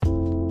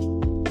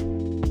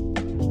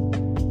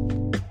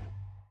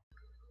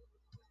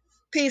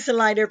Peace and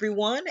light,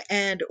 everyone,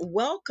 and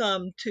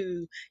welcome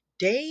to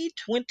day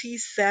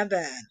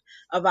 27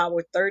 of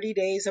our 30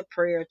 Days of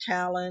Prayer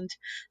Challenge.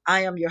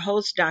 I am your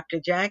host, Dr.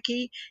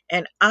 Jackie,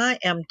 and I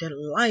am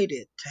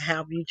delighted to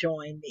have you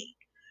join me.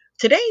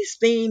 Today's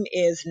theme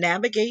is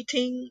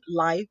navigating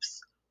life's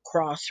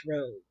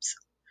crossroads.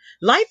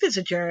 Life is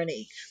a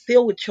journey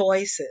filled with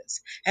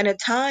choices, and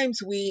at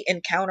times we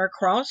encounter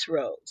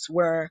crossroads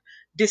where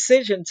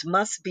decisions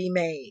must be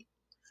made.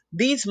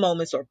 These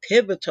moments are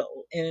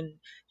pivotal in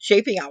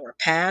shaping our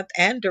path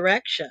and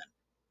direction.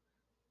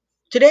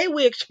 Today,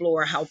 we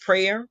explore how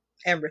prayer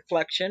and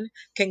reflection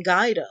can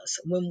guide us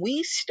when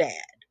we stand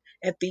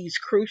at these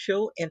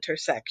crucial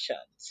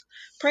intersections.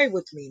 Pray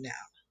with me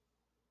now.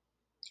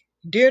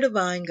 Dear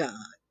Divine God,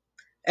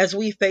 as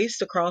we face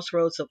the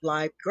crossroads of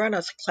life, grant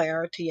us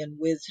clarity and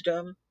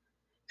wisdom.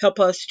 Help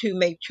us to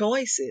make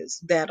choices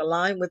that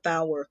align with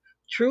our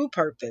true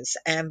purpose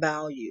and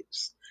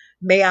values.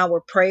 May our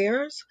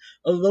prayers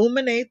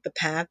illuminate the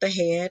path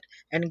ahead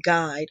and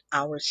guide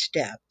our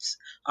steps.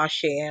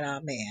 Ashe and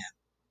Amen.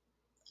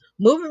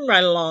 Moving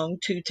right along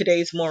to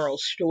today's moral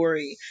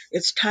story,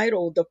 it's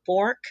titled The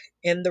Fork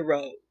in the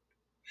Road.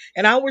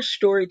 And our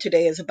story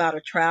today is about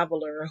a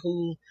traveler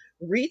who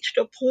reached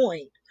a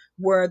point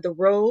where the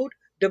road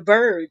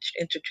diverged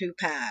into two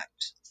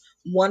paths.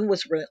 One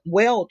was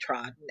well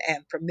trodden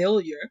and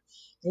familiar,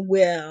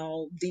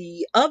 while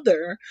the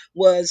other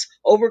was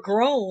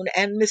overgrown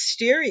and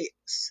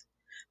mysterious.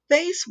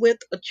 Faced with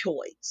a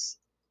choice,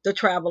 the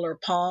traveler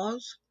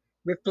paused,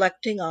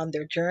 reflecting on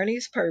their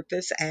journey's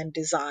purpose and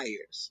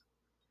desires.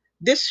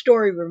 This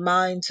story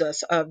reminds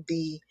us of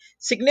the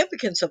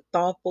significance of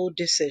thoughtful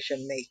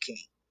decision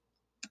making.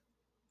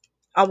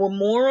 Our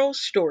moral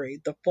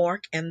story, The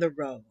Fork and the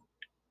Road.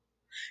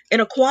 In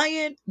a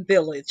quiet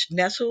village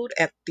nestled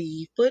at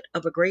the foot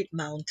of a great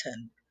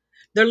mountain,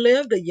 there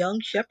lived a young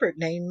shepherd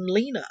named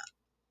Lena.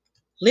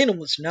 Lena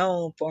was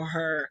known for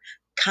her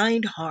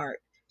kind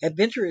heart,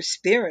 adventurous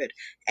spirit,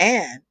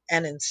 and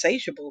an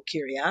insatiable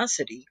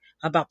curiosity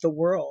about the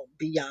world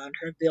beyond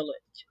her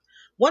village.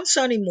 One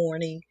sunny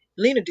morning,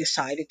 Lena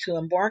decided to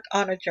embark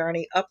on a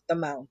journey up the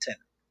mountain.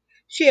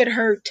 She had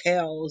heard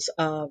tales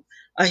of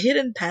a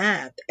hidden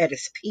path at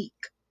its peak,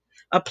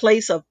 a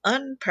place of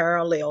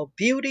unparalleled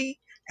beauty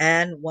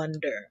and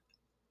wonder.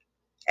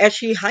 As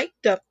she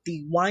hiked up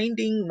the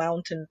winding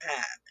mountain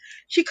path,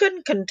 she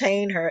couldn't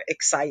contain her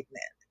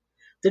excitement.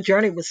 The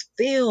journey was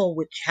filled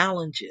with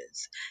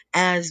challenges,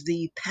 as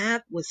the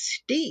path was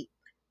steep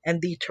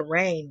and the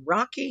terrain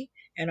rocky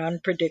and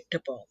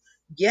unpredictable.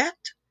 Yet,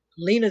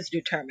 Lena's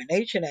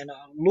determination and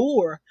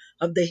allure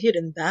of the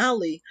hidden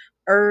valley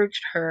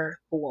urged her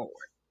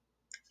forward.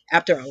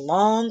 After a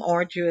long,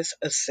 arduous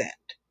ascent,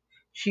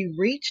 she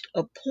reached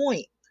a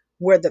point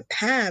where the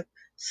path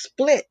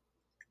split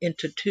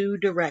into two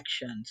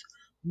directions,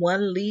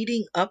 one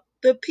leading up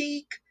the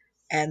peak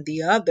and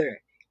the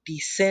other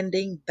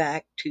descending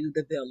back to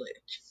the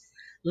village.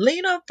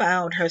 Lena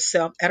found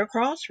herself at a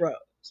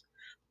crossroads,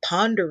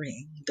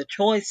 pondering the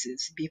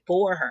choices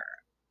before her.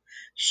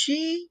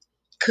 She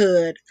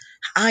could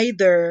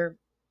either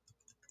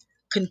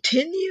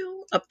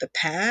continue up the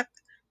path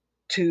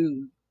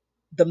to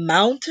the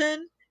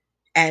mountain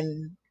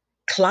and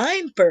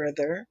climb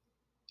further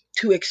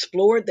to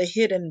explore the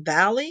hidden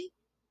valley,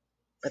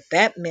 but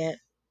that meant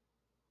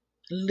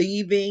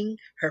leaving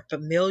her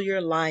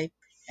familiar life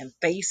and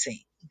facing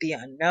the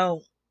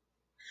unknown.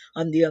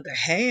 On the other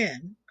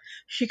hand,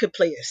 she could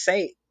play it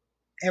safe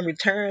and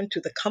return to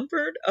the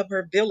comfort of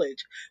her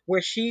village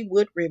where she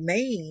would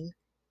remain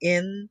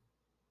in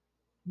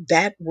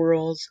that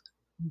world's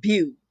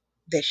view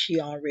that she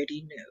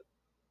already knew.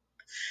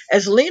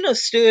 As Lena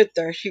stood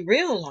there, she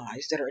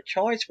realized that her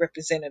choice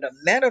represented a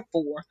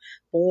metaphor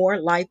for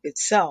life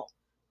itself.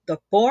 The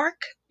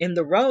fork in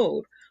the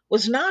road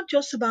was not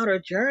just about her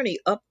journey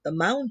up the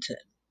mountain,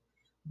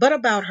 but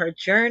about her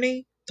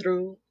journey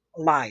through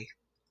life.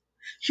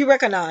 She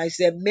recognized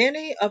that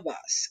many of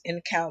us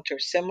encounter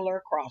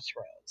similar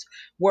crossroads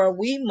where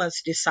we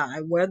must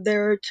decide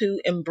whether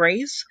to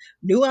embrace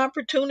new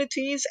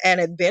opportunities and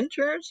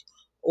adventures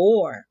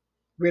or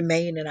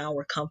remain in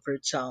our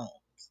comfort zone.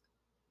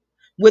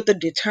 With a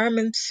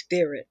determined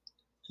spirit,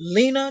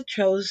 Lena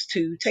chose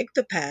to take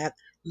the path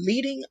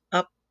leading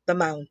up the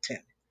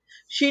mountain.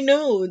 She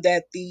knew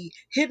that the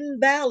hidden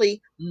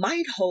valley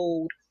might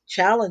hold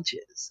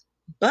challenges,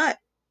 but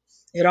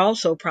it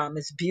also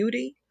promised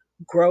beauty,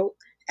 growth,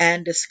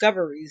 and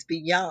discoveries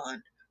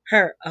beyond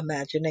her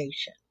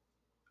imagination.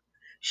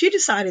 She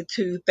decided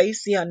to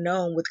face the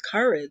unknown with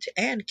courage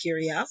and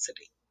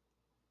curiosity.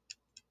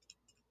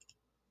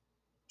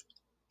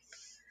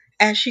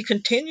 As she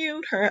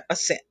continued her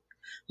ascent,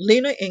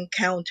 Lena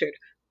encountered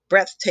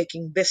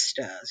breathtaking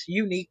vistas,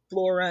 unique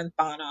flora and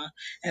fauna,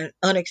 and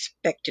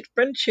unexpected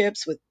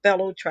friendships with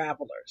fellow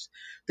travelers.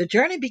 The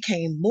journey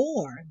became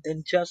more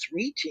than just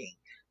reaching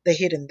the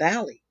hidden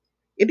valley.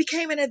 It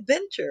became an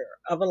adventure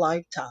of a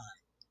lifetime.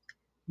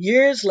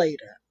 Years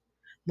later,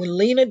 when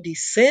Lena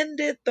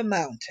descended the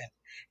mountain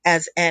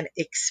as an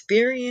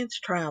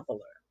experienced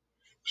traveler,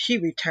 She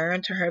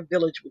returned to her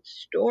village with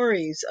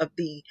stories of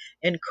the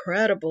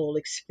incredible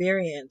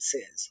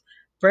experiences,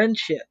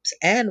 friendships,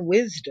 and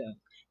wisdom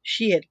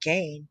she had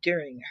gained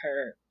during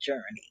her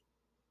journey.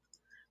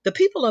 The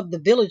people of the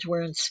village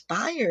were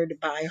inspired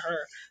by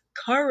her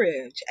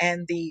courage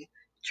and the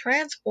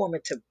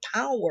transformative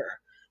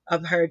power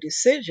of her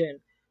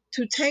decision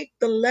to take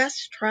the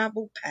less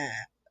traveled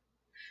path.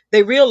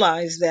 They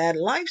realized that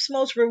life's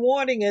most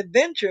rewarding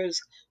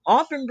adventures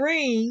often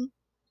bring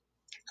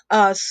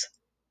us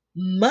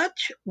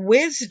much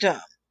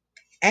wisdom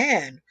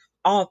and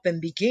often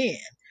begin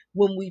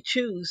when we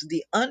choose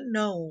the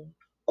unknown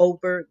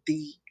over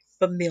the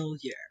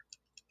familiar.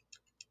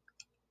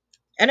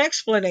 An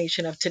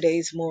explanation of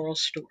today's moral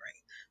story.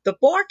 The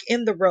fork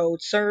in the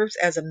road serves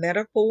as a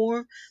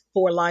metaphor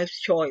for life's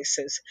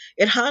choices.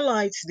 It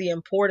highlights the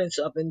importance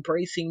of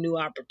embracing new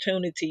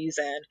opportunities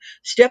and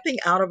stepping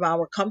out of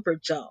our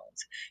comfort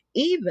zones,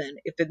 even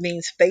if it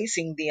means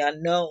facing the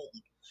unknown.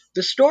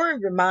 The story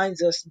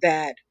reminds us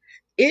that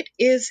it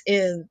is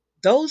in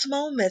those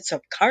moments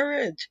of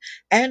courage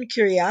and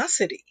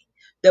curiosity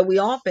that we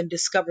often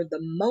discover the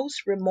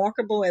most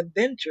remarkable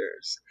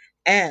adventures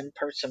and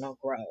personal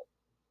growth.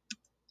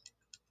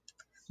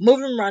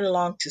 Moving right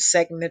along to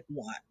segment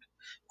one,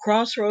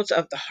 Crossroads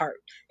of the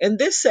Heart. In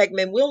this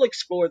segment, we'll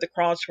explore the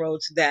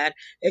crossroads that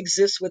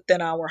exist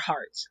within our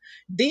hearts.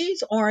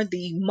 These are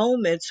the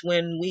moments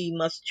when we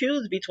must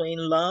choose between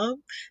love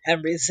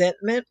and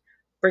resentment,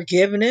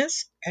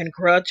 forgiveness and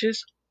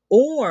grudges,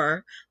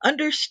 or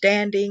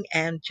understanding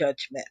and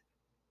judgment.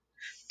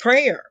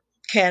 Prayer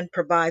can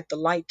provide the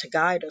light to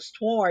guide us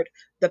toward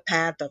the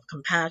path of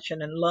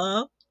compassion and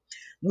love.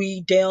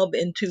 We delve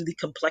into the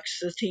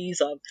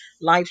complexities of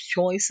life's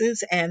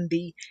choices and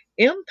the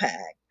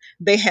impact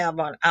they have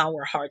on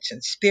our hearts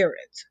and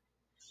spirits.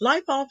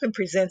 Life often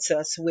presents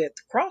us with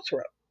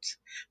crossroads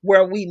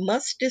where we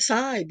must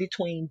decide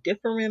between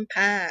different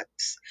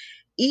paths,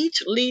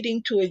 each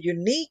leading to a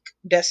unique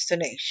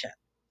destination.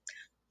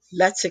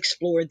 Let's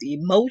explore the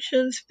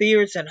emotions,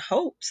 fears, and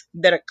hopes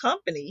that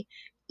accompany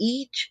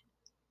each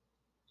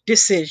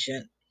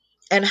decision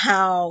and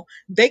how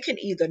they can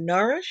either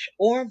nourish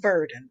or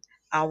burden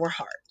our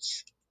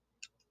hearts.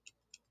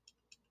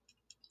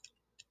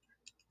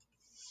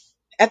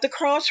 At the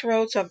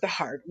crossroads of the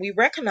heart, we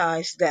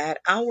recognize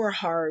that our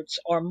hearts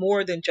are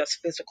more than just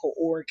physical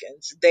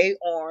organs. They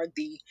are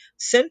the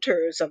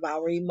centers of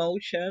our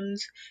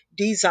emotions,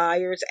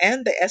 desires,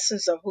 and the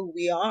essence of who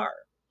we are.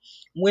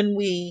 When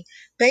we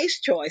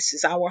face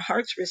choices, our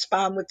hearts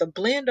respond with a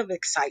blend of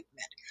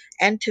excitement,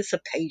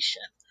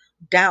 anticipation,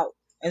 doubt,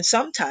 and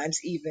sometimes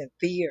even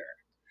fear.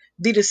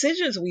 The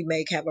decisions we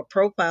make have a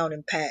profound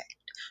impact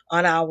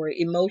on our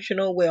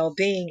emotional well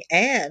being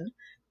and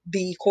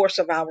the course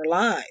of our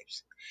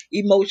lives.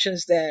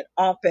 Emotions that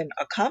often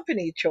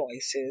accompany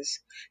choices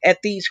at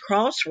these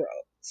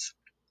crossroads.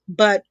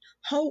 But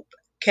hope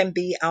can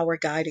be our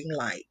guiding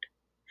light,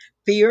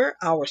 fear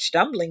our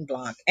stumbling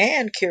block,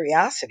 and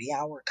curiosity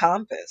our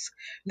compass.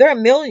 There are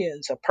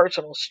millions of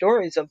personal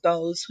stories of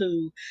those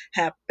who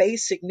have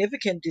faced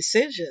significant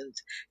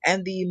decisions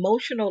and the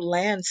emotional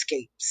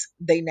landscapes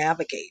they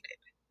navigated.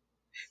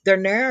 Their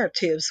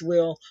narratives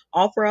will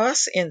offer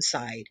us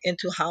insight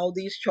into how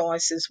these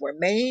choices were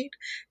made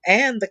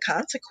and the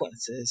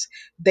consequences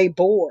they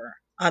bore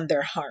on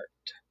their heart.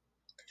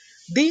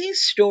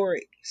 These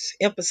stories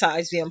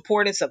emphasize the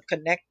importance of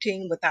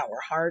connecting with our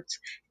hearts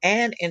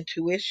and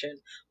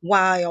intuition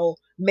while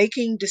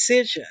making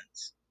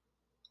decisions.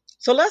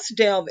 So let's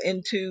delve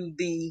into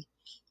the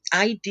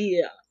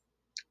idea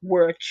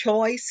where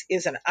choice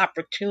is an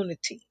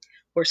opportunity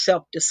for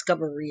self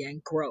discovery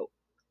and growth.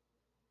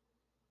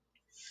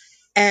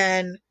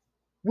 And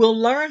we'll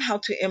learn how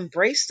to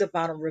embrace the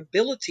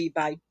vulnerability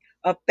by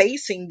of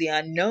facing the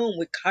unknown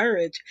with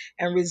courage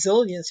and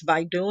resilience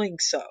by doing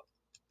so.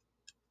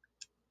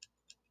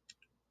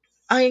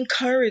 I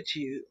encourage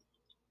you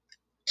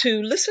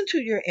to listen to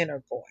your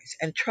inner voice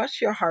and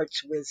trust your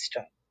heart's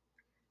wisdom.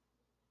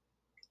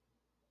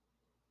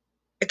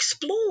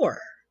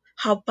 Explore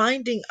how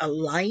finding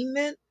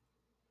alignment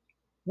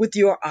with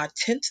your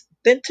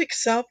authentic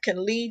self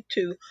can lead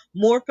to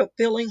more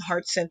fulfilling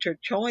heart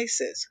centered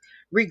choices,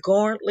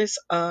 regardless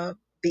of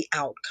the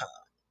outcome.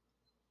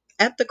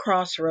 At the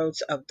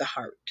crossroads of the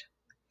heart,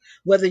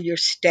 whether you're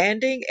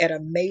standing at a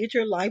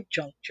major life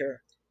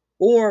juncture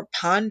or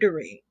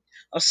pondering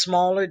a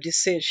smaller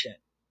decision,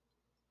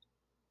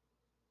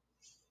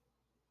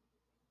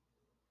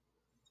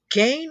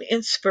 gain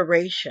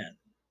inspiration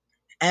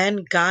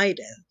and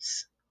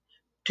guidance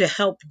to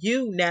help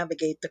you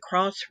navigate the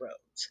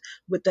crossroads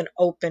with an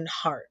open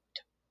heart.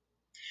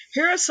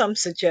 Here are some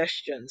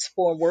suggestions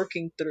for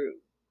working through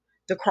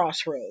the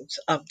crossroads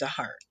of the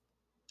heart.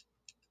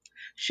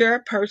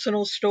 Share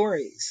personal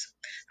stories.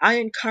 I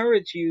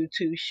encourage you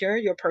to share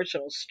your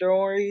personal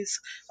stories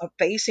of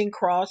facing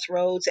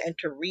crossroads and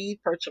to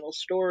read personal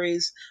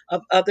stories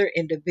of other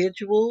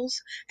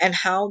individuals and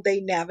how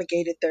they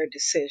navigated their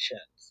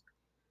decisions.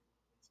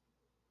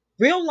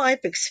 Real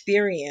life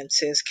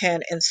experiences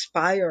can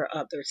inspire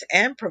others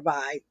and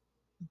provide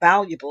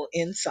valuable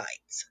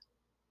insights.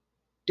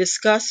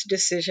 Discuss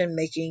decision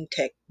making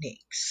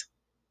techniques.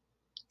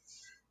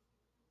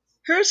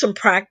 Here's some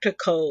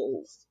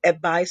practical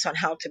advice on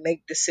how to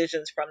make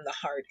decisions from the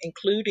heart,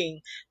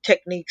 including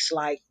techniques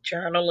like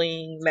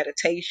journaling,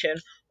 meditation,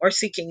 or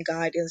seeking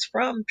guidance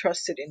from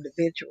trusted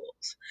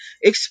individuals.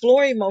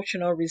 Explore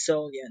emotional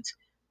resilience.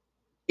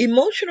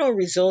 Emotional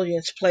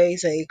resilience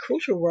plays a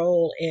crucial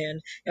role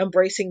in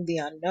embracing the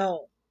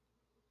unknown.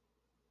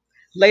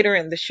 Later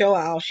in the show,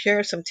 I'll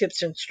share some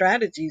tips and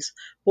strategies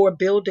for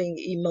building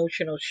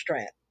emotional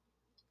strength.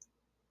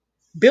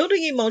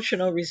 Building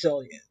emotional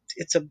resilience,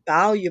 it's a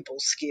valuable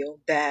skill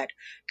that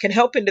can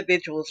help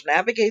individuals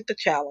navigate the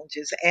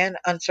challenges and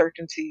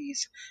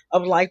uncertainties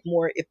of life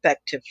more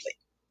effectively.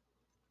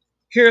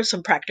 Here are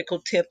some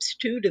practical tips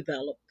to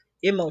develop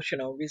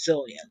emotional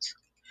resilience.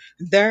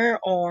 There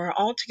are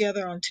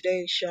altogether on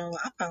today's show,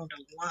 I found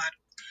a lot.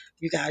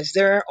 You guys,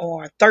 there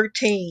are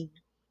 13,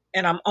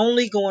 and I'm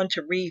only going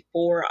to read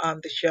 4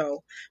 on the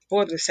show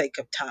for the sake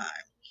of time.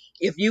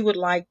 If you would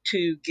like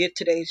to get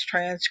today's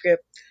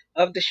transcript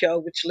of the show,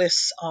 which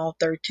lists all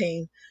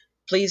 13,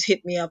 please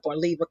hit me up or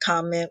leave a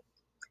comment,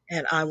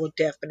 and I will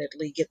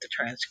definitely get the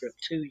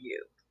transcript to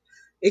you.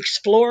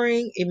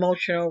 Exploring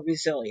emotional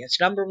resilience.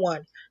 Number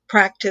one,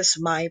 practice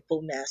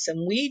mindfulness.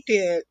 And we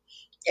did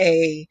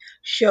a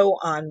show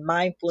on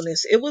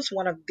mindfulness. It was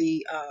one of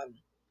the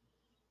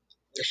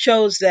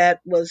shows that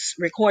was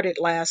recorded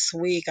last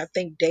week. I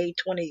think day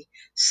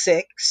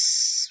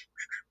 26.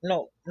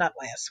 No, not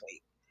last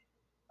week.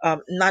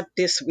 Not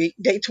this week.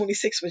 Day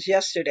 26 was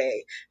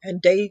yesterday.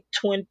 And day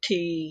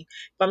 20,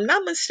 if I'm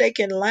not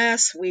mistaken,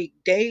 last week,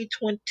 day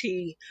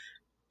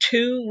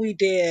 22, we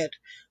did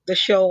the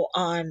show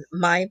on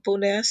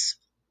mindfulness.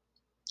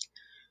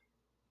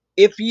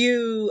 If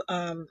you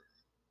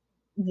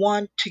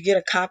want to get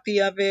a copy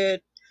of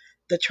it,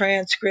 the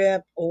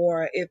transcript,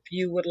 or if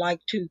you would like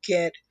to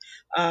get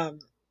um,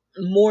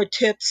 more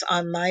tips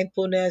on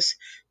mindfulness,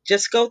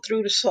 just go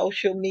through the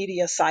social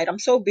media site. I'm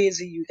so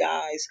busy, you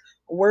guys,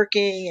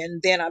 working, and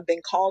then I've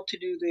been called to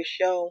do this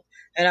show,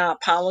 and I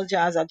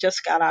apologize. I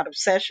just got out of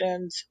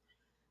sessions,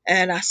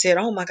 and I said,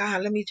 oh my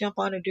God, let me jump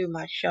on and do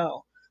my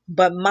show.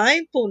 But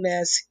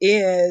mindfulness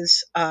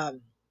is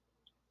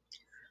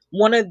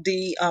one of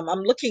the, I'm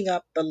looking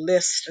up the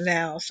list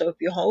now. So if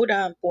you hold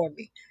on for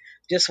me,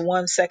 just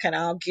 1 second,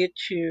 I'll get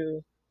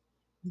you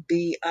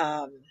the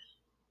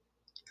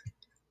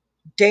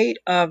date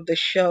of the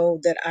show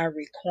that I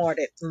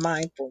recorded,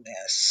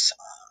 mindfulness.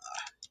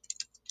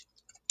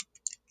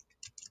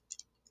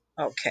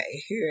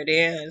 Okay, here it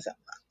is,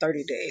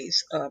 30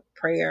 days of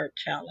prayer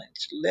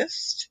challenge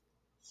list.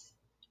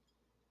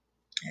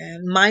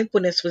 And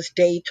mindfulness was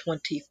day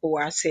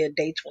 24. I said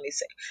day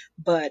 26,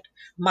 but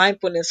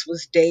mindfulness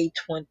was day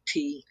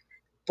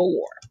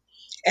 24.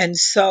 And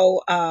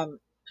so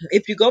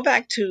if you go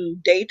back to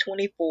day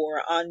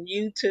 24 on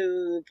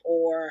YouTube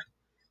or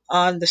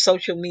on the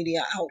social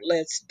media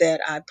outlets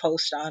that I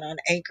post on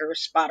Anchor,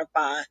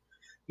 Spotify,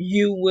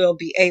 you will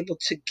be able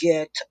to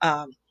get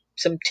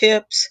some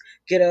tips,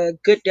 get a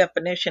good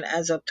definition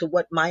as of to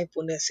what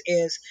mindfulness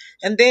is,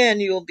 and then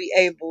you'll be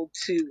able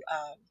to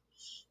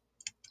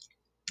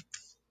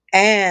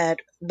add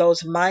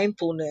those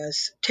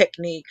mindfulness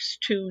techniques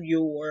to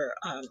your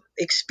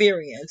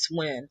experience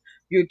when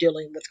you're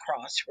dealing with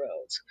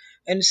crossroads.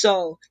 And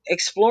so,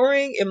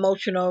 exploring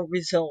emotional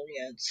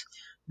resilience.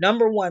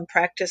 Number one,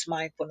 practice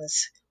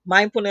mindfulness.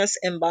 Mindfulness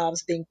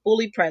involves being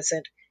fully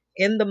present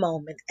in the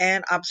moment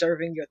and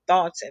observing your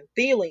thoughts and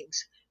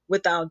feelings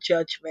without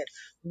judgment.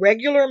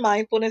 Regular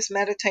mindfulness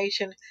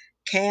meditation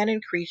can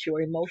increase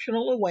your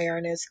emotional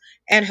awareness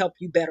and help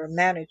you better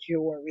manage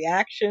your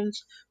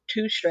reactions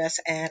to stress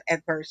and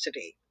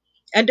adversity.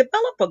 And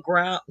develop a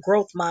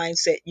growth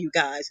mindset, you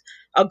guys.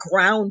 A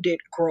grounded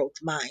growth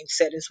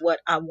mindset is what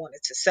I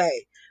wanted to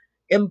say.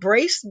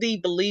 Embrace the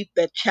belief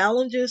that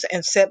challenges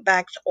and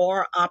setbacks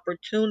are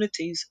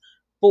opportunities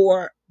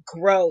for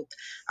growth.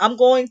 I'm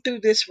going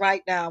through this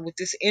right now with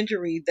this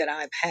injury that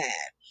I've had.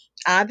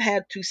 I've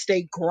had to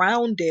stay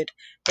grounded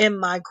in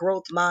my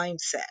growth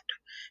mindset.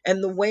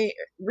 And the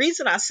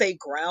reason I say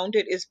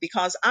grounded is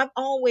because I've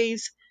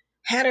always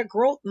had a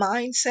growth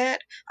mindset.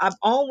 I've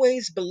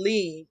always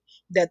believed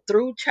that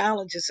through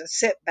challenges and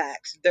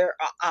setbacks, there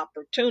are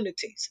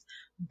opportunities.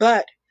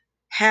 But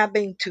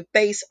having to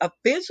face a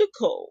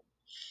physical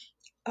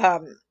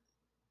um,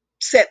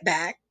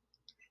 setback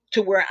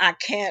to where I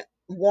can't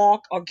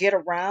walk or get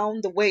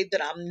around the way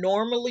that I'm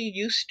normally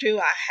used to.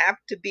 I have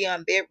to be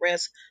on bed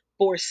rest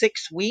for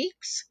 6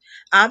 weeks.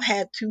 I've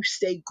had to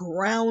stay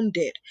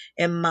grounded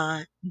in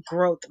my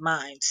growth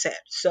mindset.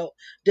 So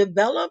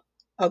develop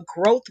a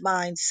growth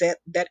mindset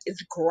that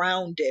is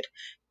grounded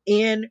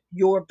in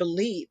your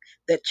belief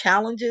that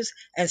challenges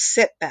and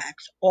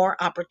setbacks are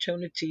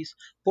opportunities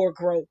for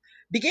growth.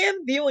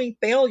 Begin viewing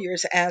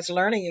failures as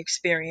learning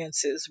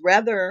experiences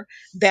rather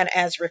than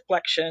as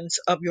reflections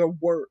of your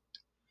worth.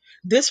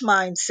 This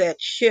mindset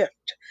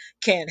shift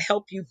can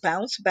help you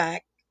bounce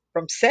back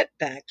from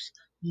setbacks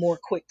more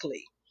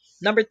quickly.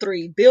 Number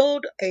three,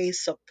 build a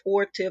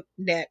supportive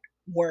network.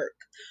 work.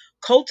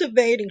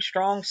 Cultivating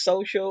strong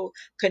social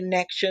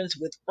connections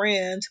with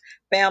friends,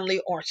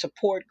 family, or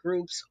support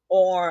groups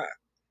or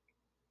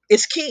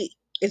is key.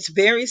 It's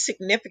very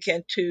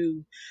significant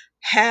to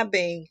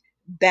having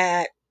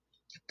that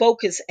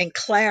focus and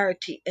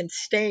clarity and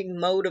staying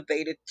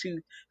motivated to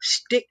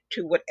stick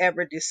to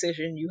whatever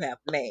decision you have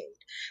made.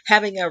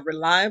 Having a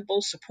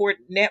reliable support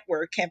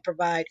network can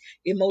provide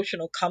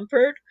emotional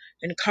comfort,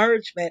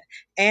 encouragement,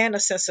 and a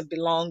sense of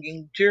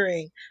belonging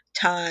during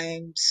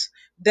times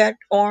that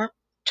are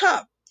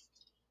tough.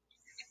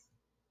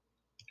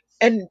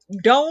 And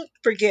don't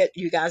forget,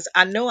 you guys,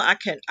 I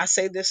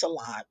say this a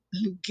lot,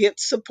 get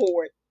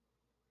support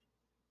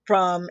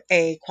from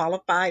a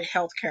qualified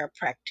healthcare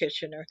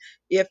practitioner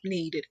if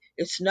needed.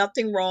 It's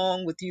nothing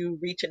wrong with you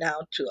reaching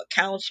out to a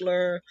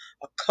counselor,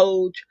 a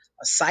coach,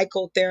 a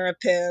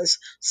psychotherapist,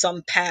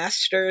 some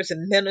pastors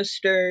and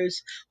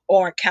ministers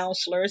or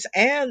counselors,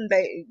 and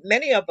they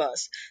many of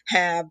us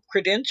have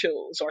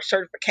credentials or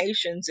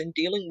certifications in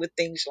dealing with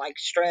things like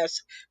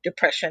stress,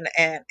 depression,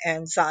 and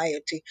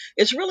anxiety.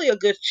 It's really a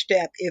good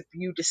step if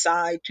you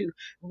decide to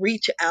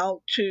reach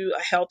out to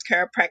a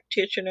healthcare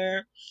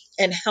practitioner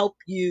and help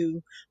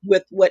you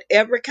with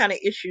whatever kind of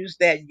issues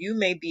that you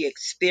may be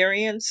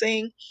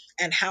experiencing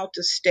and how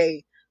to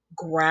stay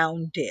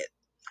grounded.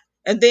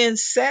 And then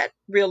set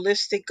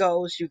realistic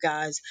goals, you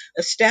guys.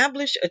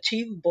 Establish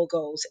achievable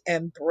goals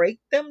and break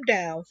them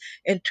down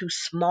into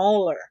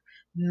smaller,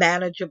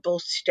 manageable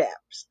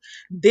steps.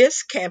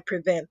 This can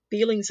prevent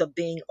feelings of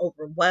being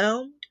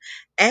overwhelmed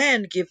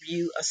and give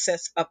you a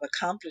sense of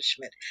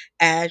accomplishment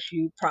as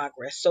you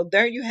progress. So,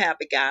 there you have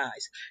it,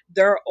 guys.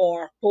 There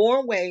are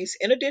four ways,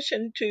 in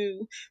addition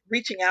to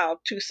reaching out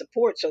to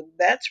support. So,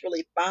 that's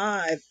really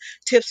five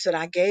tips that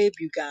I gave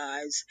you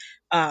guys.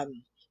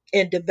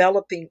 In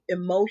developing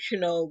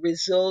emotional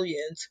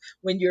resilience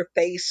when you're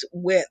faced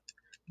with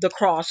the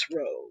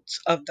crossroads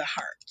of the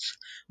hearts.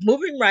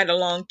 Moving right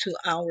along to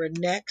our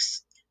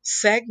next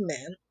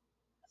segment,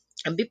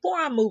 and before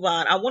I move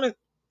on, I want to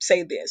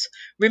say this.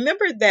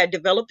 Remember that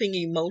developing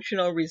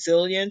emotional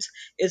resilience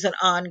is an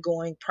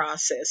ongoing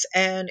process,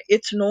 and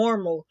it's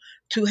normal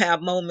to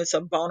have moments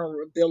of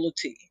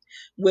vulnerability.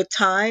 With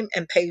time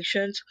and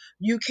patience,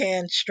 you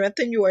can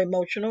strengthen your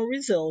emotional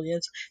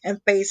resilience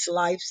and face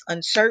life's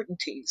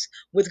uncertainties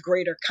with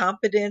greater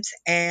confidence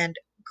and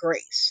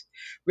grace.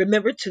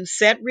 Remember to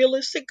set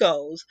realistic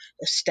goals,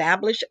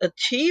 establish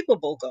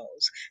achievable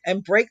goals,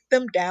 and break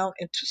them down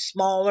into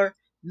smaller,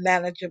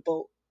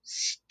 manageable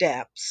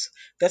steps.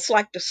 That's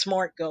like the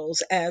SMART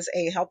goals. As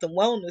a health and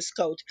wellness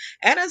coach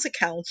and as a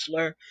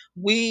counselor,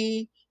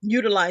 we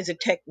utilize a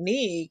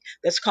technique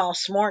that's called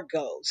SMART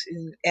goals.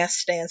 And S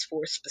stands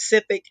for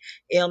specific,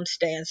 M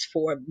stands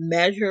for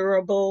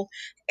measurable,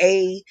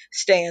 A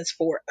stands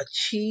for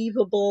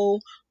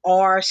achievable,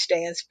 R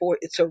stands for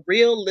it's a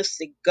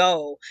realistic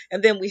goal,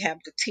 and then we have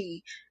the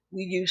T.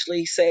 We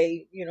usually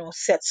say,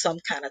 set some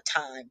kind of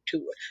time to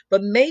it.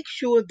 But make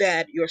sure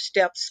that your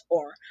steps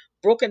are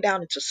broken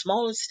down into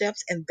smaller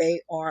steps and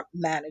they are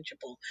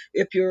manageable.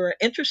 If you're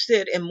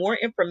interested in more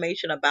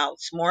information about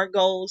SMART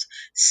goals,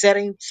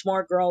 setting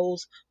SMART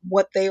goals,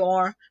 what they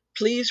are,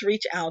 please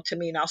reach out to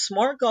me. Now,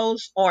 SMART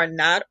goals are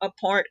not a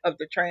part of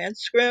the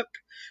transcript,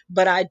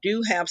 but I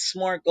do have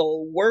SMART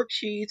goal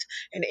worksheets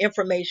and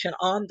information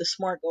on the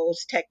SMART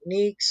goals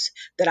techniques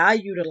that I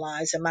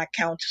utilize in my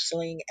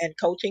counseling and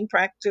coaching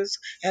practice,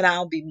 and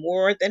I'll be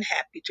more than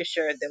happy to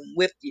share them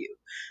with you.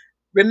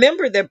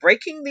 Remember that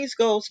breaking these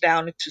goals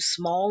down into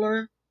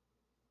smaller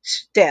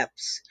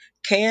steps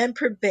can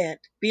prevent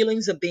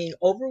feelings of being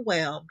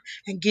overwhelmed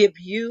and give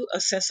you a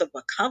sense of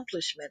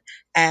accomplishment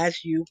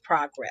as you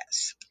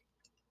progress.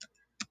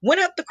 When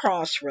at the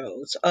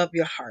crossroads of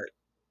your heart,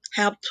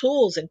 have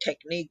tools and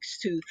techniques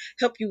to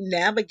help you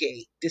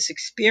navigate this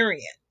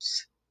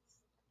experience.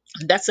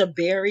 That's a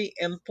very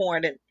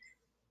important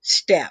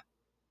step.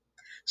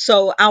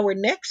 So, our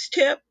next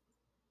tip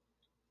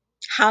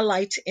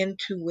highlights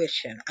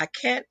intuition. I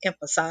can't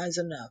emphasize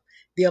enough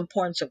the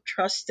importance of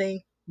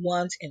trusting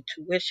one's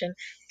intuition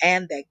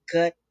and that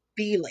gut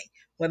feeling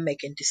when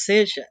making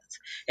decisions.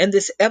 In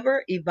this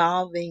ever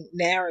evolving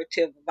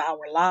narrative of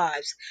our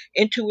lives,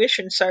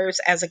 intuition serves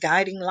as a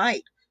guiding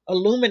light,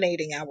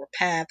 illuminating our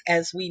path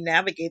as we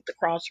navigate the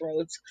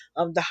crossroads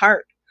of the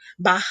heart.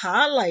 By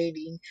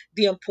highlighting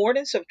the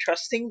importance of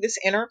trusting this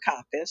inner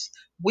compass,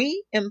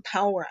 we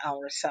empower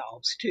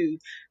ourselves to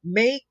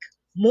make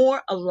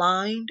more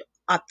aligned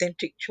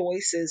authentic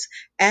choices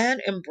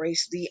and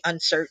embrace the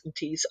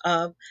uncertainties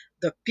of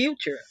the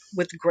future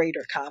with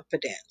greater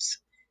confidence.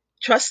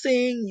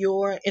 Trusting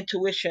your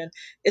intuition,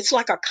 it's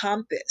like a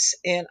compass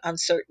in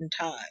uncertain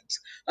times.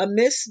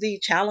 Amidst the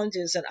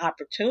challenges and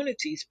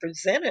opportunities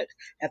presented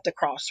at the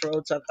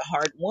crossroads of the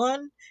heart,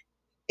 one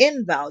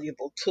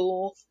invaluable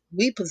tool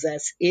we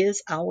possess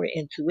is our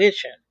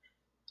intuition.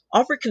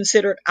 Often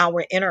considered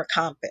our inner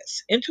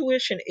compass.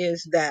 Intuition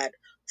is that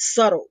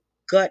subtle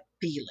gut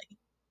feeling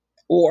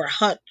or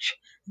hunch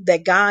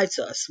that guides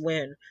us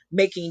when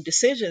making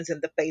decisions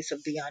in the face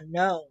of the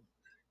unknown.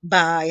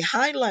 By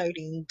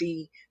highlighting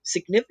the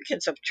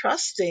significance of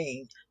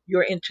trusting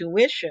your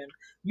intuition,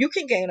 you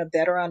can gain a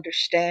better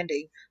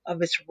understanding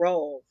of its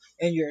role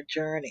in your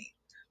journey.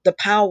 The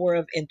power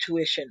of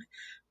intuition.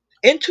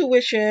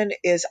 Intuition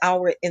is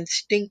our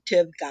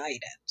instinctive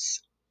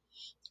guidance.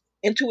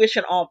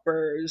 Intuition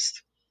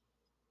offers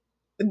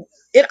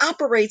it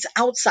operates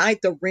outside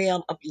the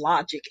realm of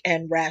logic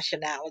and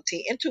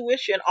rationality.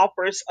 Intuition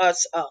offers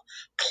us a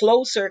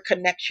closer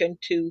connection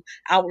to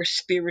our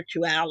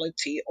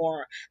spirituality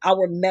or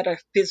our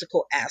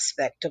metaphysical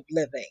aspect of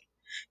living.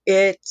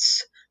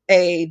 It's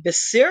a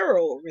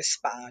visceral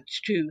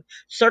response to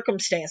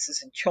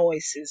circumstances and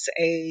choices,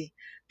 a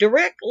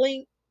direct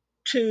link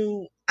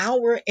to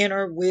our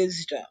inner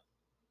wisdom.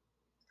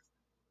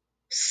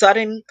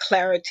 Sudden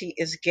clarity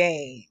is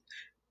gained.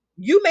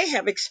 You may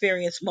have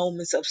experienced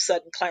moments of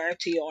sudden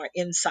clarity or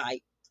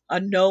insight, a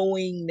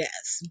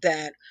knowingness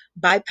that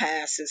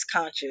bypasses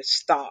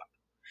conscious thought.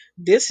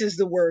 This is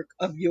the work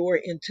of your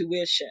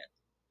intuition.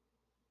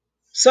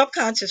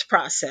 Subconscious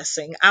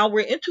processing. Our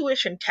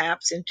intuition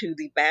taps into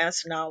the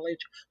vast knowledge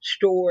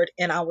stored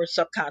in our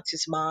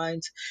subconscious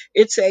minds.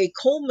 It's a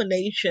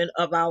culmination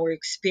of our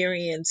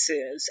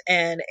experiences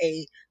and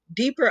a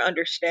deeper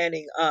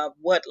understanding of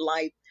what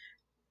life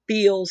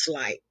feels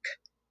like,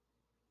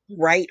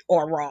 right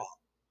or wrong.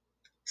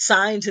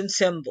 Signs and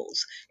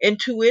symbols.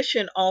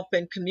 Intuition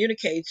often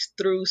communicates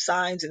through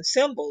signs and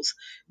symbols.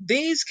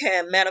 These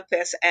can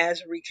manifest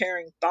as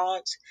recurring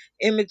thoughts,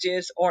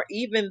 images, or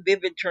even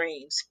vivid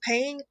dreams.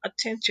 Paying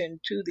attention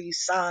to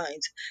these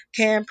signs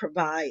can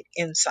provide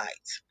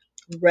insights.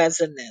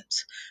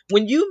 Resonance.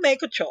 When you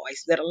make a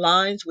choice that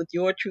aligns with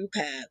your true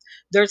path,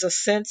 there's a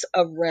sense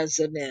of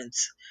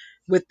resonance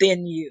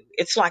within you.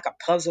 It's like a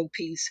puzzle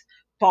piece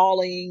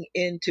falling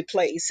into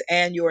place,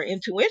 and your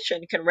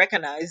intuition can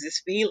recognize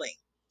this feeling.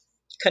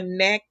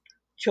 Connect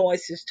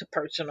choices to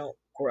personal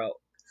growth.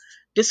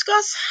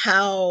 Discuss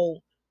how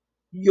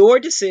your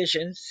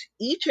decisions,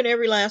 each and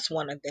every last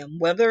one of them,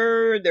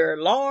 whether they're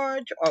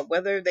large or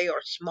whether they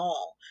are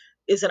small,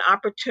 is an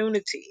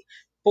opportunity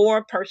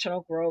for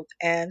personal growth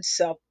and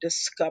self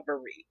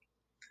discovery.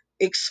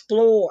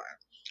 Explore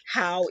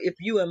how, if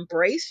you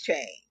embrace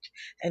change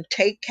and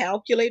take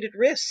calculated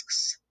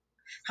risks,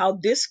 how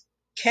this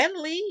can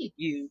lead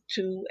you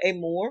to a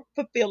more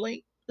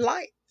fulfilling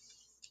life.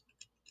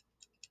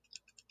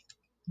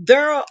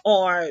 There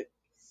are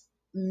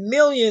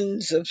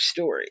millions of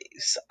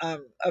stories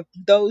of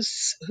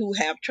those who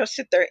have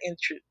trusted their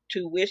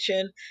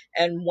intuition,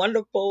 and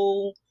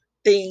wonderful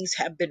things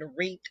have been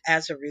reaped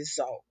as a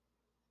result.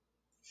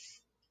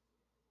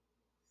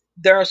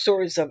 There are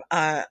stories of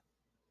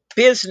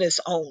business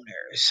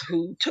owners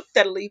who took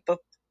that leap of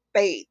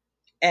faith,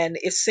 and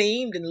it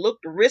seemed and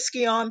looked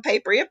risky on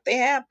paper, if they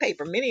have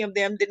paper. Many of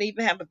them didn't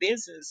even have a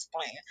business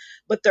plan,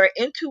 but their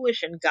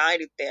intuition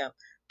guided them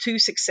to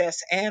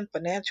success and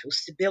financial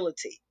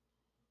stability.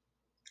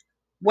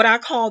 What I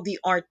call the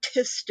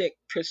artistic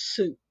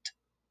pursuit.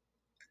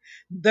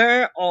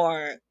 There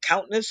are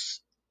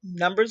countless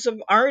numbers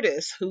of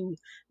artists who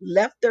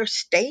left their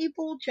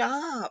stable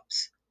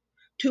jobs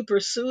to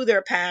pursue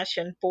their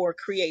passion for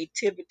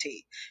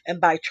creativity. And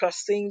by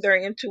trusting their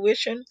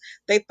intuition,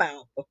 they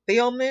found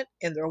fulfillment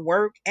in their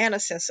work and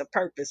a sense of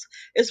purpose.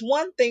 It's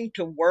one thing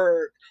to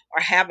work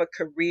or have a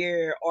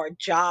career or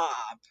job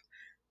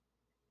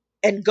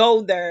and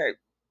go there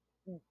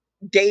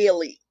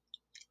daily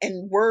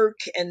and work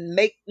and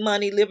make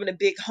money, live in a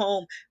big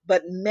home.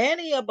 But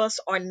many of us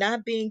are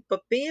not being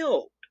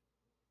fulfilled.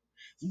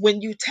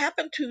 When you tap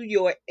into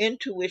your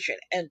intuition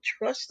and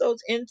trust those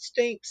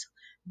instincts,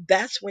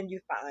 that's when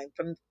you find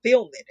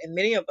fulfillment. And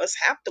many of us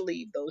have to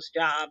leave those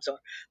jobs or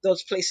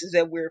those places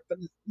that we're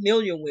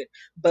familiar with,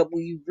 but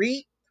we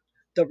reap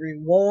the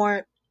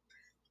reward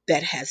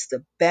that has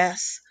the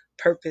best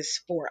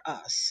purpose for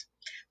us.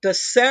 The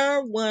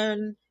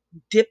serendipitous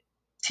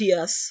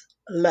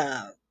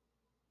love.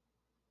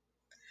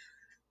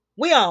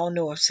 We all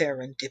know of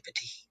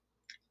serendipity.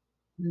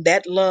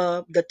 That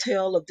love, the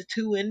tale of the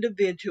two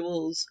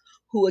individuals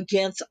who,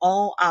 against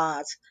all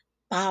odds,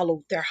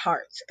 followed their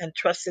hearts and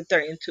trusted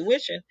their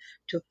intuition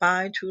to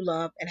find true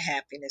love and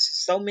happiness.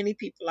 So many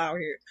people out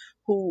here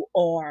who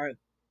are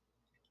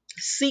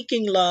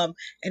seeking love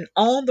in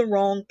all the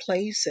wrong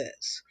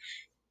places.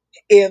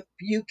 If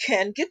you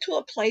can get to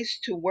a place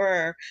to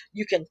where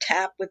you can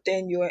tap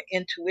within your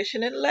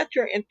intuition and let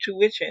your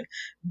intuition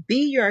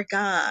be your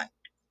guide,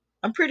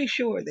 I'm pretty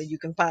sure that you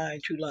can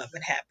find true love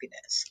and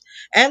happiness.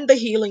 And the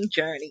healing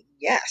journey.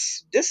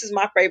 Yes, this is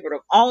my favorite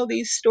of all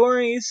these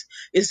stories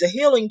is the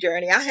healing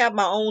journey. I have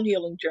my own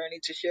healing journey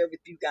to share with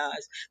you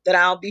guys that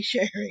I'll be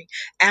sharing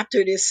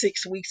after this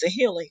 6 weeks of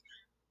healing.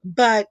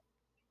 But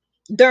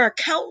there are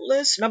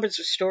countless numbers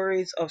of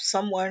stories of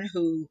someone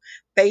who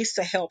faced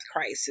a health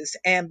crisis,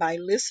 and by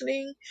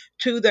listening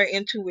to their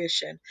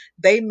intuition,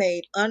 they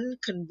made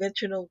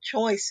unconventional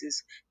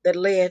choices that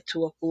led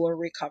to a full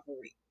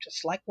recovery,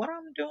 just like what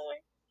I'm doing.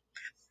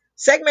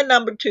 Segment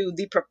number two,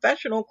 the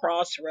professional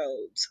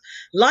crossroads.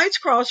 Life's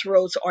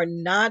crossroads are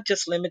not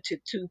just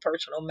limited to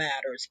personal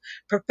matters.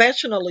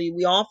 Professionally,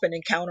 we often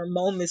encounter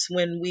moments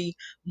when we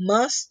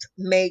must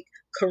make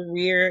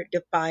career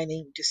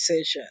defining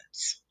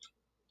decisions.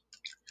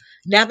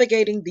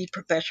 Navigating the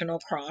professional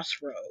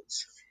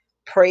crossroads,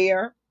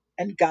 prayer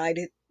and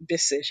guided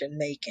decision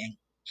making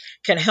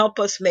can help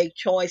us make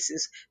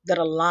choices that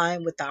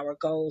align with our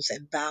goals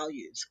and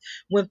values.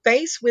 When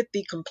faced with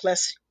the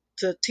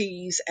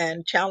complexities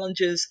and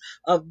challenges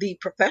of the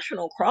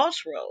professional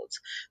crossroads,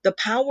 the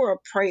power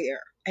of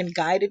prayer and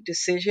guided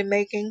decision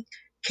making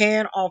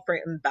can offer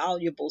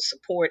invaluable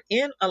support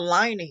in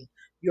aligning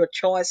your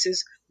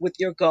choices with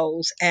your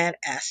goals and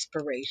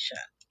aspirations.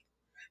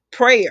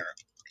 Prayer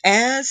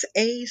as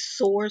a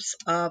source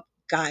of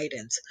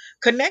guidance,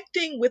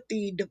 connecting with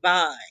the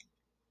divine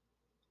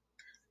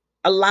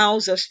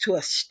allows us to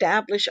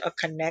establish a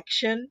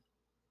connection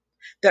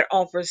that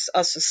offers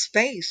us a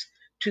space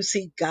to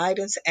seek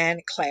guidance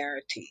and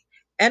clarity.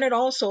 And it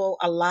also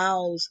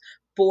allows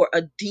for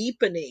a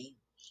deepening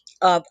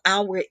of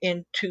our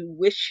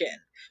intuition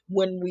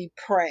when we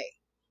pray.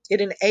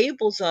 It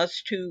enables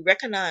us to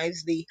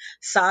recognize the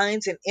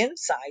signs and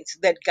insights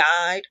that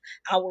guide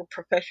our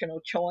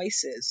professional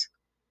choices.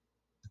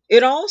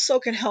 It also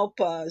can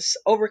help us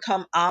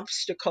overcome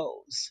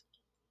obstacles.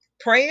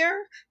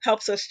 Prayer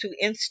helps us to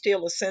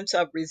instill a sense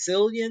of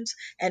resilience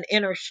and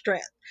inner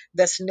strength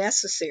that's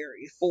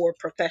necessary for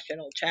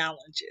professional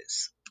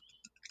challenges.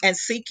 And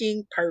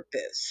seeking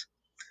purpose.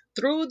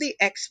 Through the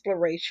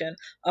exploration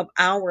of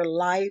our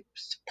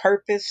life's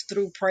purpose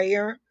through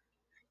prayer,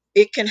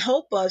 it can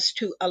help us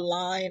to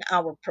align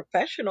our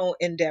professional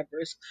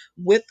endeavors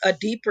with a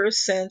deeper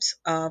sense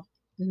of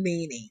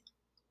meaning.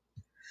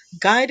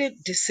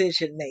 Guided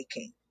decision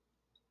making,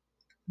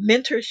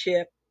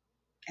 mentorship,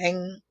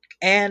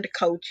 and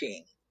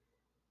coaching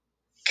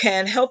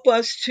can help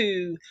us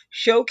to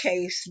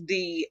showcase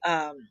the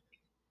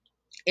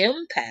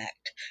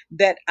impact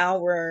that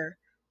our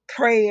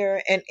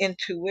prayer and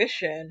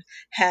intuition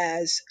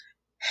has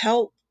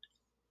helped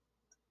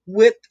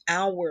with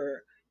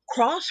our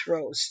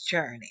crossroads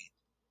journey.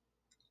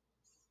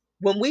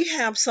 When we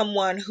have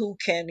someone who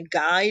can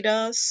guide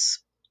us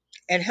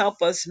and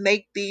help us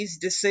make these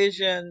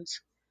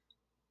decisions,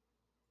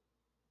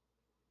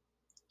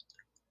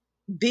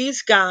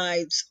 these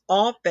guides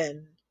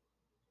often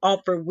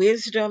offer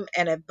wisdom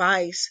and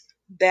advice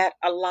that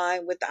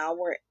align with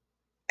our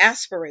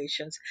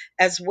aspirations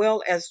as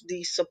well as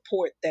the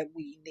support that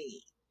we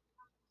need.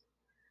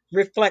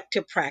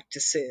 Reflective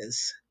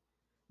practices.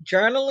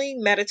 Journaling,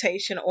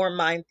 meditation, or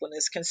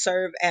mindfulness can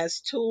serve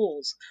as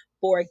tools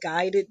for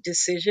guided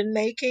decision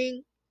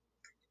making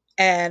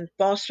and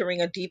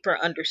fostering a deeper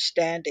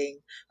understanding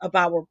of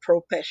our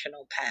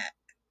professional path.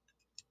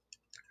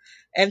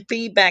 And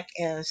feedback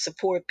and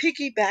support,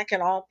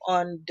 piggybacking off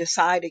on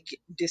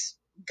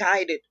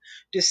guided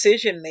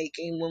decision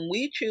making. When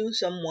we choose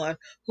someone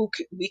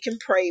we can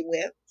pray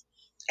with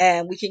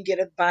and we can get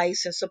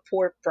advice and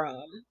support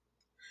from,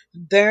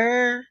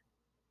 their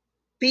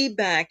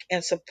feedback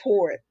and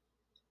support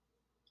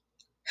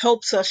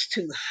helps us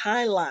to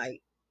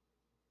highlight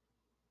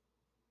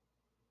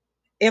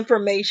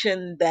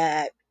information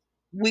that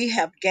we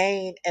have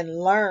gained and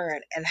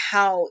learned and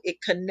how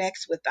it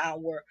connects with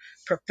our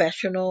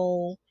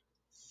professional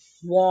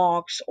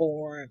walks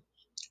or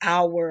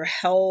our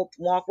health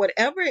walk,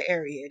 whatever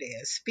area it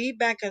is.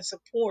 Feedback and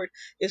support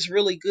is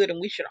really good, and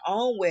we should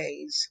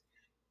always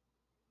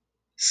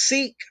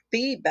seek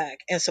feedback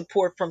and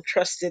support from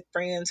trusted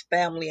friends,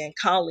 family, and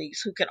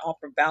colleagues who can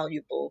offer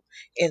valuable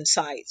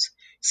insights.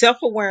 Self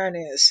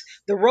awareness.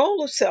 The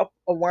role of self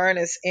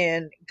awareness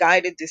in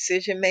guided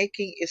decision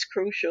making is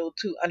crucial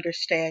to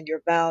understand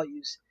your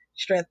values,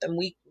 strengths, and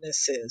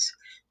weaknesses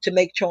to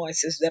make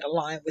choices that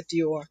align with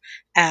your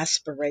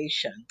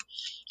aspiration.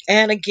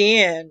 And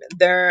again,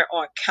 there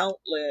are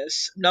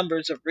countless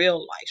numbers of real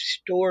life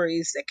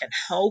stories that can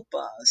help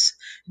us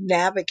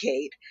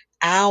navigate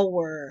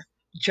our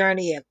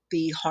journey at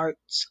the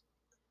heart's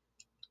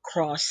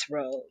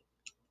crossroad.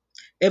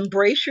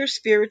 Embrace your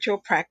spiritual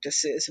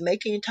practices,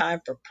 making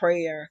time for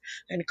prayer.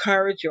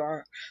 Encourage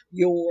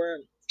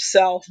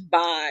yourself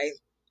by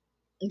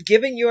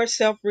giving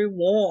yourself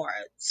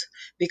rewards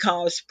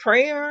because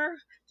prayer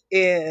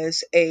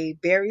is a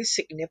very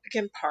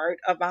significant part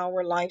of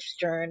our life's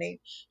journey.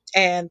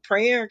 And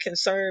prayer can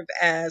serve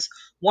as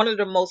one of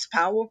the most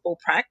powerful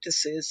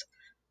practices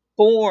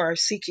for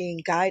seeking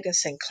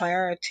guidance and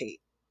clarity.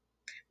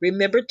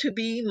 Remember to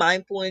be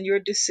mindful in your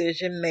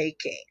decision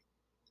making.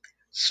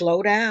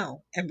 Slow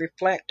down and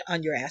reflect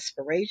on your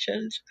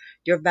aspirations,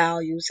 your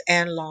values,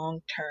 and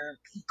long term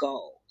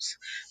goals.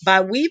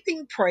 By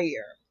weaving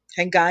prayer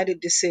and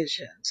guided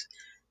decisions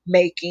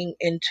making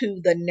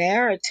into the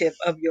narrative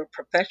of your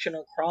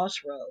professional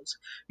crossroads,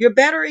 you're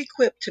better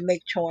equipped to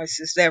make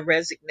choices that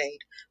resonate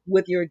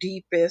with your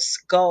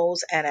deepest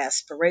goals and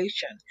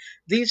aspirations.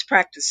 These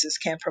practices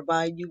can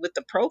provide you with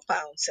a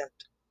profound sense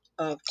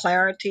of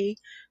clarity,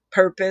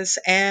 purpose,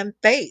 and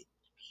faith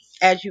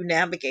as you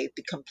navigate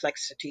the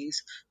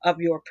complexities of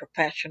your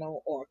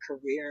professional or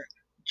career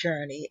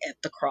journey at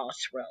the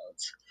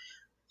crossroads.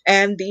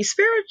 And the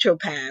spiritual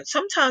path.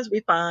 Sometimes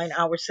we find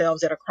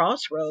ourselves at a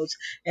crossroads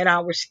in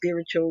our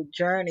spiritual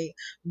journey,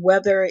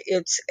 whether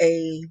it's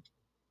a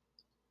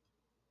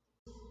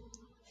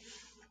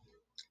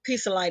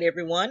peace and light,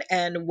 everyone,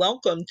 and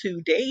welcome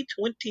to day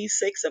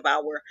 26 of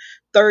our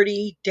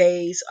 30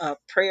 days of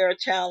prayer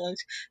challenge.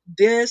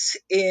 This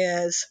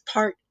is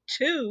part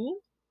two.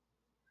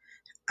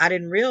 I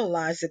didn't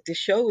realize that the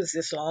show is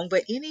this long,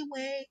 but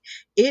anyway,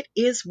 it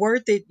is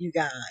worth it, you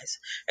guys.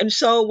 And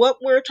so, what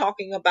we're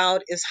talking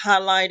about is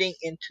highlighting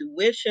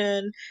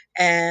intuition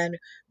and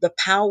the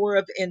power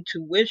of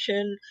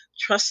intuition,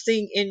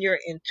 trusting in your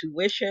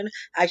intuition.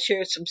 I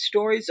shared some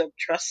stories of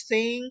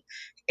trusting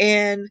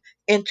in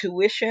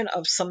intuition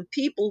of some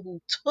people who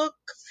took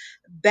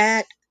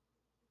that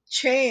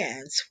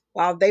chance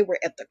while they were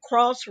at the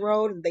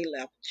crossroad and they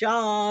left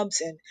jobs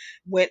and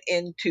went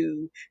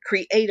into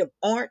creative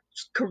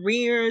arts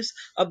careers,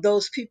 of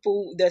those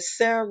people, the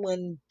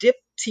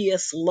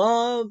serendipitous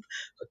love,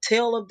 a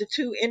tale of the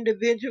two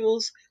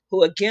individuals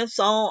who against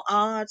all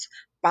odds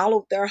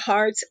followed their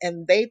hearts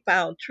and they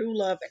found true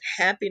love and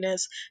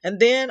happiness. And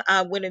then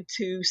I went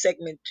into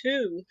segment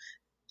two,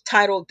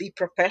 titled The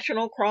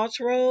Professional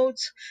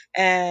Crossroads.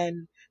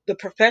 And the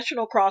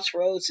professional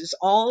crossroads is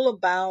all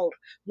about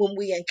when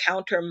we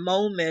encounter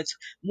moments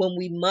when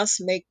we must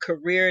make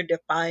career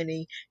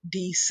defining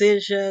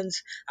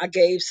decisions. I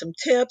gave some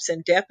tips,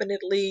 and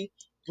definitely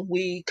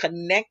we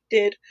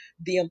connected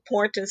the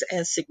importance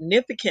and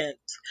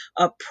significance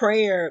of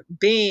prayer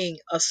being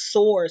a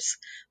source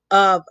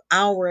of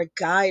our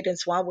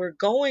guidance while we're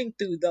going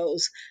through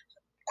those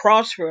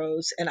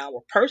crossroads in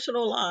our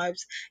personal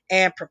lives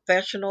and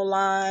professional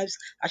lives.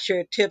 I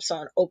shared tips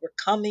on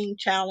overcoming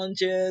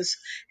challenges,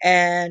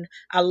 and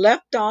I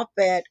left off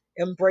at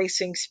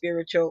embracing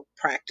spiritual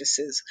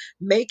practices,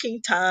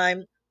 making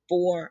time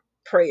for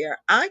prayer.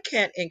 I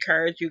can't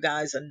encourage you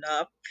guys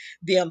enough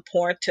the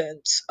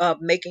importance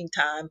of making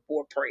time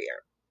for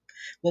prayer.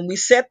 When we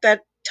set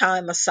that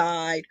time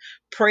aside,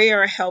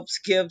 prayer helps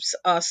gives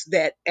us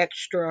that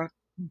extra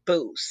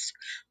boost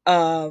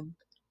of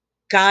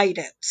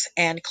guidance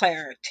and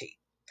clarity.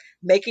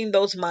 Making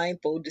those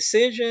mindful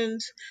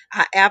decisions.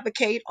 I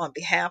advocate on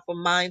behalf of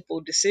mindful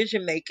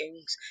decision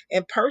makings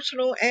in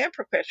personal and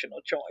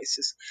professional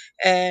choices,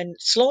 and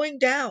slowing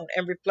down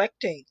and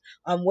reflecting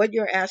on what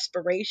your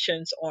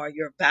aspirations are,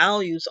 your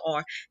values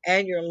are,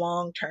 and your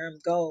long term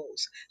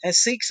goals. And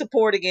seek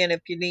support again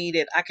if you need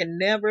it. I can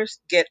never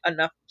get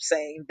enough of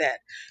saying that.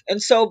 And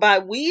so, by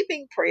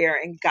weaving prayer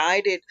and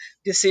guided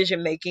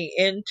decision making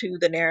into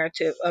the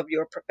narrative of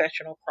your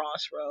professional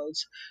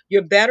crossroads,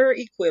 you're better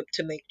equipped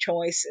to make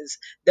choices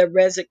that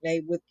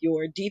resonate with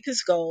your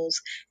deepest goals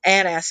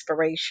and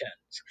aspirations.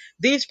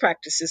 These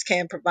practices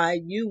can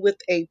provide you with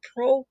a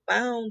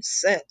profound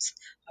sense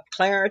of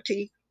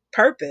clarity,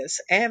 purpose,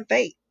 and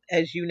faith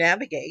as you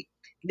navigate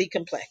the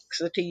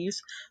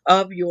complexities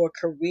of your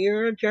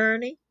career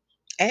journey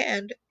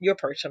and your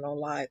personal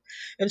life.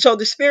 And so,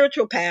 the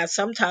spiritual path,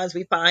 sometimes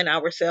we find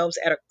ourselves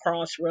at a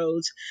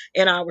crossroads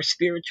in our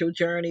spiritual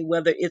journey,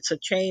 whether it's a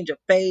change of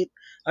faith,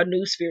 a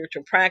new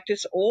spiritual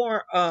practice,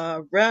 or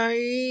a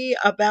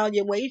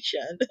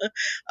re-evaluation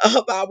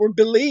of our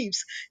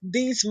beliefs.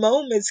 These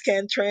moments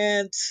can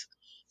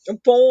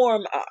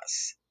transform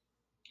us.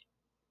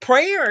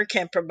 Prayer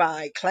can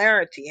provide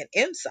clarity and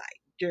insight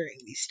during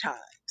these times.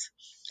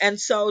 And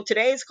so,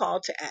 today's call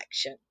to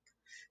action: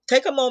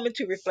 take a moment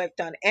to reflect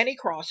on any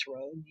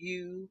crossroad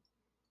you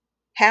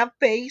have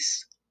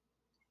faced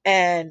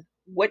and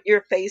what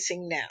you're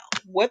facing now.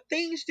 What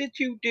things did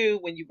you do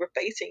when you were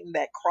facing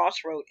that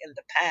crossroad in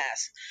the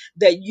past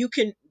that you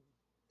can,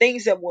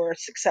 things that were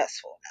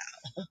successful,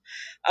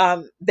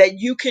 that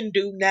you can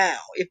do now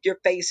if you're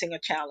facing a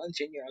challenge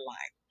in your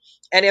life?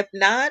 And if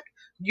not,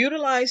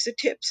 utilize the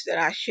tips that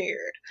I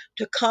shared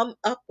to come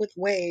up with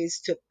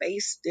ways to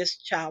face this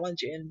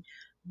challenge in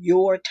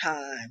your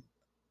time,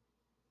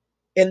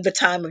 in the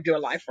time of your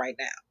life right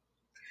now.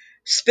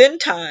 Spend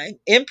time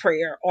in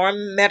prayer or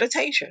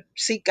meditation,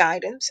 seek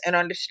guidance and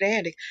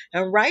understanding,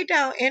 and write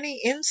down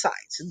any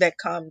insights that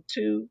come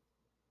to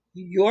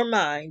your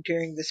mind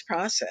during this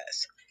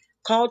process.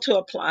 Call to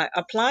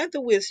apply the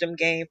wisdom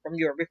gained from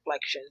your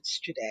reflections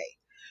today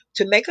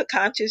to make a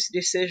conscious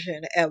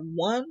decision at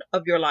one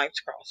of your life's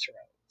crossroads.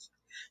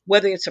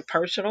 Whether it's a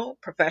personal,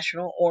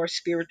 professional, or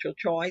spiritual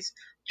choice,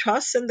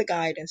 trust in the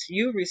guidance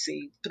you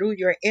receive through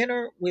your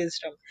inner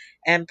wisdom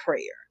and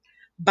prayer.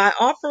 By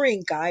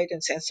offering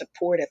guidance and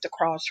support at the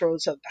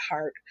crossroads of the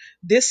heart,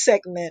 this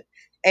segment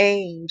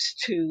aims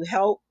to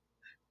help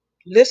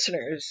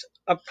listeners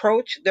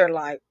approach their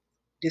life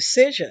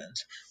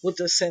decisions with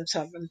a sense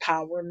of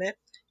empowerment,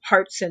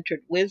 heart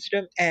centered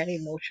wisdom, and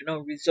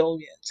emotional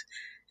resilience.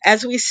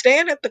 As we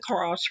stand at the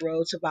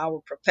crossroads of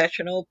our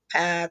professional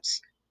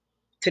paths,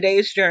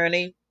 today's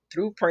journey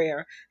through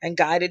prayer and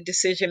guided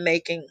decision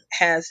making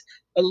has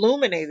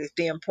illuminated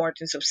the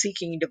importance of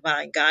seeking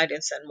divine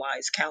guidance and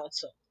wise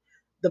counsel.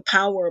 The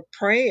power of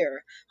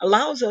prayer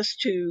allows us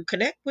to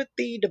connect with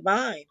the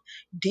divine,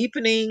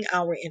 deepening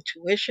our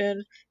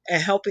intuition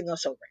and helping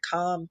us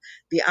overcome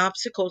the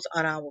obstacles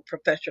on our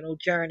professional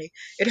journey.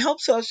 It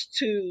helps us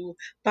to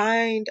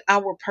find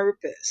our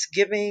purpose,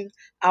 giving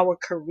our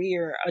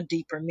career a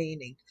deeper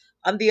meaning.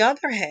 On the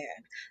other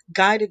hand,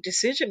 guided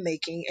decision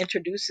making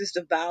introduces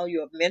the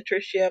value of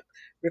mentorship,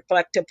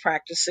 reflective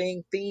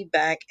practicing,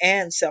 feedback,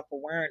 and self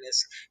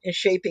awareness in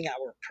shaping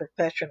our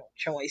professional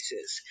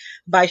choices.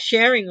 By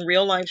sharing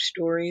real life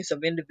stories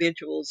of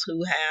individuals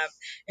who have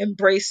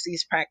embraced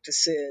these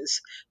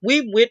practices,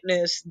 we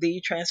witness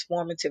the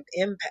transformative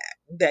impact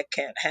that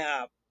can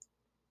have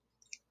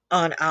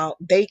on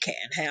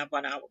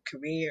our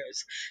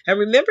careers. And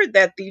remember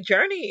that the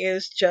journey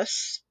is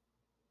just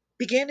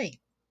beginning.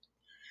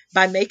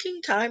 By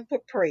making time for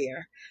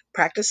prayer,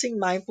 practicing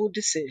mindful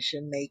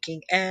decision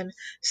making, and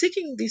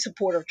seeking the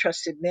support of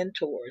trusted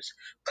mentors,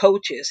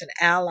 coaches, and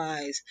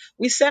allies,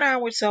 we set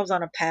ourselves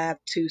on a path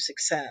to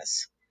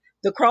success.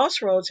 The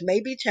crossroads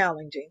may be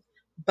challenging,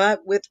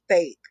 but with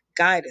faith,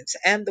 guidance,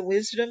 and the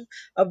wisdom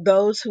of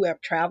those who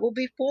have traveled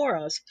before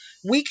us,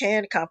 we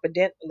can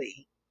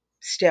confidently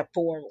step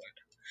forward.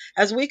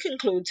 As we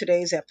conclude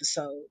today's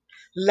episode,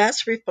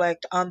 let's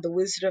reflect on the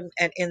wisdom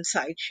and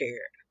insight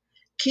shared.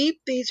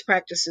 Keep these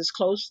practices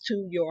close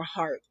to your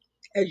heart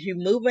as you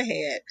move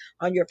ahead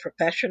on your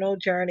professional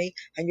journey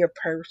and your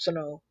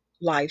personal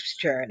life's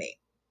journey.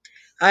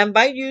 I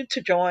invite you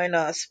to join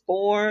us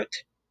for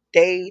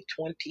day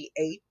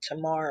 28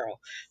 tomorrow,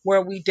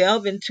 where we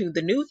delve into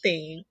the new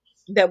theme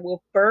that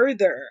will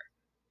further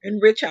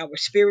enrich our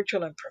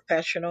spiritual and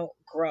professional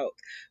growth.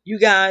 You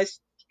guys,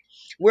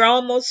 we're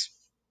almost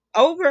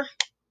over.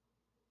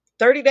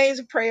 30 days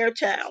of prayer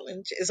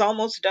challenge is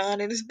almost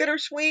done, and it's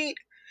bittersweet.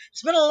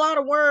 It's been a lot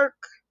of work.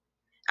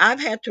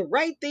 I've had to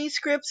write these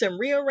scripts and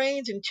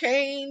rearrange and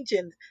change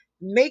and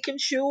making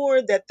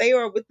sure that they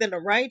are within the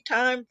right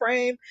time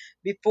frame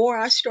before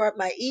I start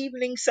my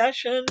evening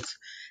sessions.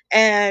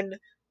 And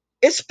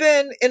it's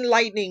been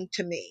enlightening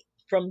to me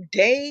from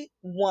day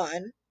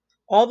one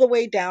all the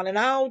way down. And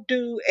I'll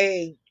do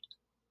a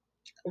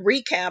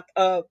recap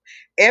of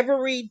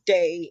every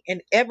day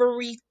and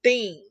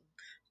everything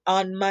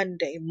on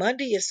Monday.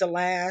 Monday is the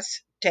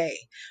last day.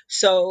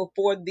 So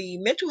for the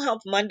Mental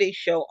Health Monday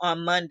show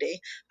on Monday,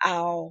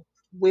 I'll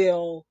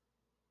will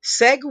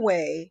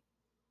segue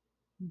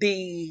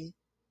the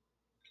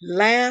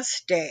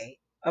last day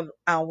of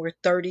our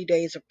 30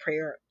 days of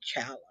prayer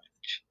challenge.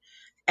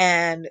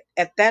 And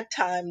at that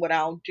time, what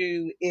I'll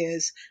do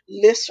is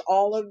list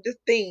all of the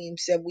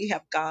themes that we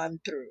have gone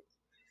through.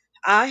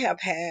 I have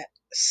had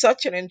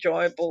such an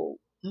enjoyable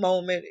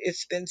moment.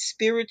 It's been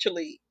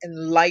spiritually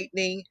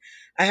enlightening.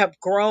 I have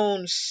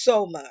grown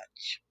so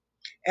much,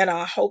 and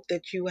I hope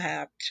that you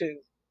have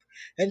too.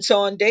 And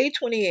so on day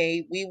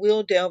 28, we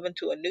will delve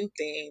into a new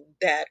theme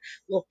that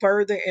will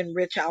further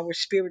enrich our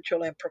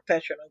spiritual and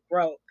professional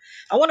growth.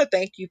 I want to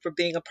thank you for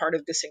being a part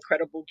of this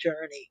incredible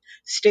journey.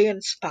 Stay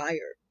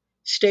inspired,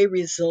 stay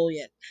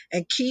resilient,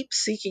 and keep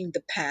seeking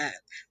the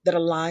path that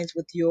aligns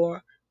with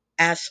your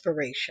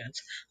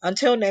aspirations.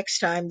 Until next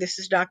time, this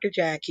is Dr.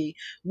 Jackie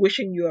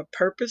wishing you a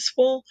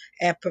purposeful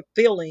and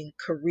fulfilling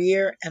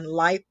career and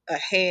life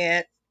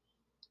ahead.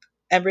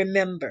 And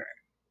remember,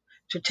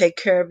 to take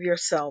care of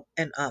yourself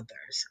and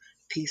others.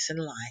 Peace and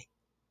light.